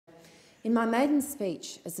In my maiden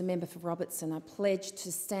speech as a member for Robertson, I pledged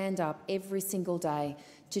to stand up every single day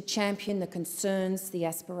to champion the concerns, the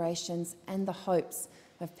aspirations and the hopes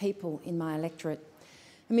of people in my electorate.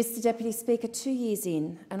 And Mr Deputy Speaker, 2 years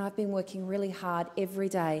in, and I've been working really hard every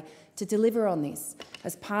day to deliver on this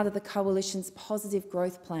as part of the Coalition's positive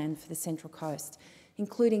growth plan for the Central Coast,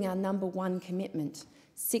 including our #1 commitment,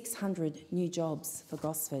 600 new jobs for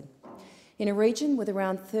Gosford. In a region with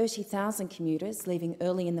around 30,000 commuters leaving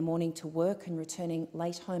early in the morning to work and returning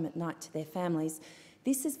late home at night to their families,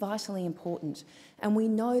 this is vitally important, and we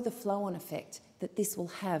know the flow-on effect that this will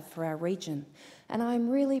have for our region. And I'm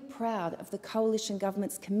really proud of the Coalition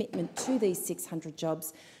Government's commitment to these 600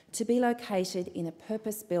 jobs to be located in a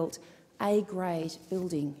purpose-built A-grade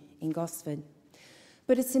building in Gosford.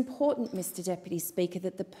 But it's important, Mr Deputy Speaker,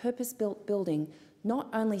 that the purpose-built building not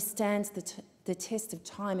only stands the test of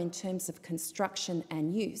time in terms of construction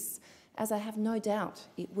and use, as I have no doubt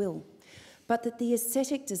it will, but that the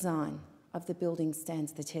aesthetic design of the building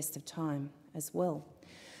stands the test of time as well.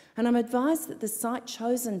 And I'm advised that the site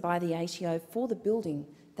chosen by the ATO for the building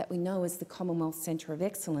that we know as the Commonwealth Centre of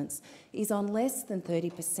Excellence is on less than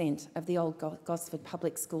 30% of the old Gosford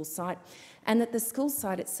Public School site, and that the school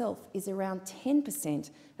site itself is around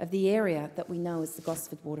 10% of the area that we know as the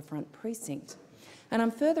Gosford Waterfront Precinct. And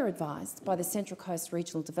I'm further advised by the Central Coast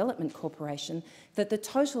Regional Development Corporation that the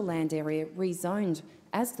total land area rezoned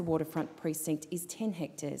as the Waterfront Precinct is 10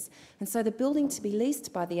 hectares, and so the building to be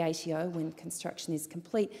leased by the ATO when construction is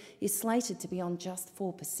complete is slated to be on just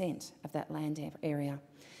 4% of that land area.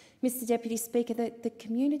 Mr Deputy Speaker, the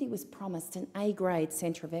community was promised an A-grade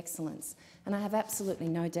centre of excellence, and I have absolutely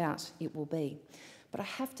no doubt it will be. But I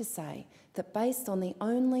have to say that based on the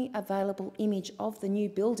only available image of the new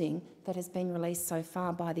building that has been released so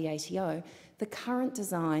far by the ATO, the current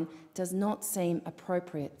design does not seem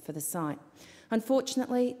appropriate for the site.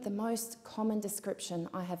 Unfortunately, the most common description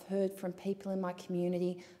I have heard from people in my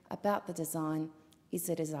community about the design is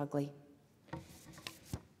that it is ugly.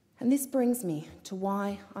 And this brings me to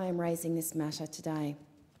why I am raising this matter today.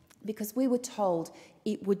 Because we were told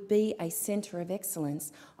it would be a centre of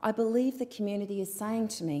excellence, I believe the community is saying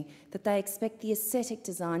to me that they expect the aesthetic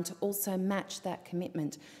design to also match that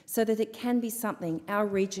commitment so that it can be something our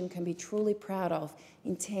region can be truly proud of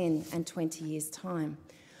in 10 and 20 years' time.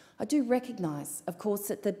 I do recognise, of course,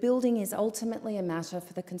 that the building is ultimately a matter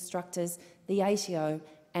for the constructors, the ATO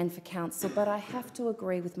and for council, but I have to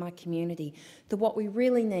agree with my community that what we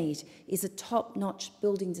really need is a top-notch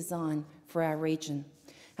building design for our region.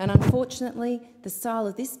 And unfortunately, the style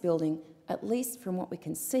of this building, at least from what we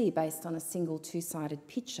can see based on a single two-sided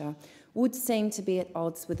picture, would seem to be at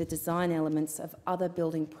odds with the design elements of other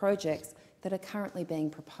building projects that are currently being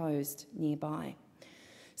proposed nearby.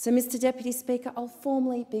 So, Mr Deputy Speaker, I'll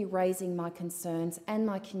formally be raising my concerns and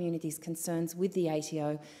my community's concerns with the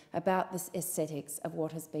ATO about the aesthetics of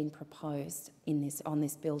what has been proposed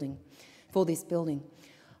for this building.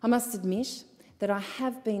 I must admit that I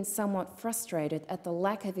have been somewhat frustrated at the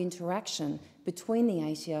lack of interaction between the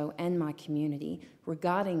ATO and my community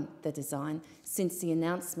regarding the design since the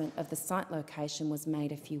announcement of the site location was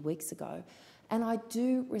made a few weeks ago. And I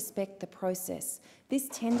do respect the process. This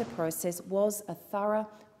tender process was a thorough,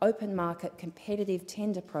 open market, competitive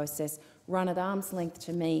tender process run at arm's length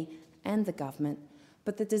to me and the government,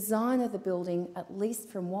 but the design of the building, at least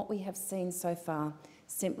from what we have seen so far,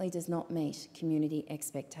 simply does not meet community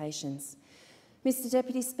expectations. Mr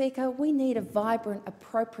Deputy Speaker, we need a vibrant,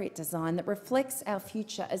 appropriate design that reflects our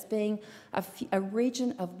future as being a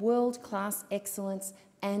region of world-class excellence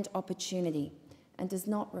and opportunity, and does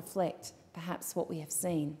not reflect perhaps what we have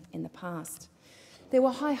seen in the past. There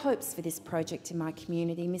were high hopes for this project in my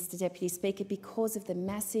community, Mr Deputy Speaker, because of the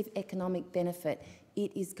massive economic benefit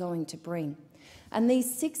it is going to bring. And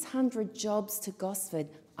these 600 jobs to Gosford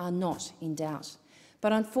are not in doubt.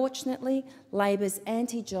 But unfortunately, Labor's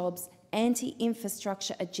anti-jobs,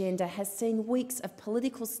 anti-infrastructure agenda has seen weeks of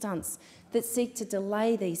political stunts that seek to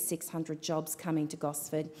delay these 600 jobs coming to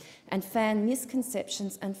Gosford and fan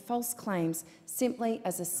misconceptions and false claims simply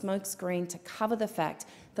as a smokescreen to cover the fact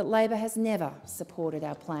that Labor has never supported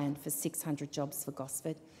our plan for 600 jobs for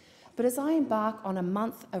Gosford. But as I embark on a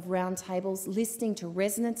month of roundtables listening to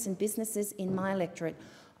residents and businesses in my electorate,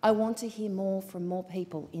 I want to hear more from more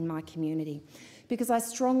people in my community, because I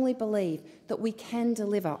strongly believe that we can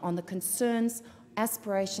deliver on the concerns,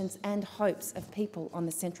 aspirations and hopes of people on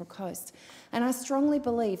the Central Coast. And I strongly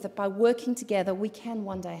believe that by working together we can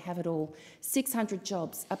one day have it all. 600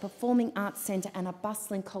 jobs, a performing arts centre and a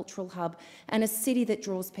bustling cultural hub, and a city that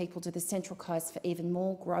draws people to the Central Coast for even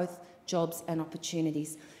more growth, jobs and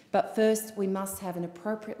opportunities. But first, we must have an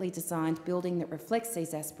appropriately designed building that reflects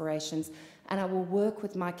these aspirations, and I will work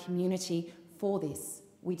with my community for this.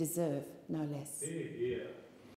 We deserve no less. Yeah.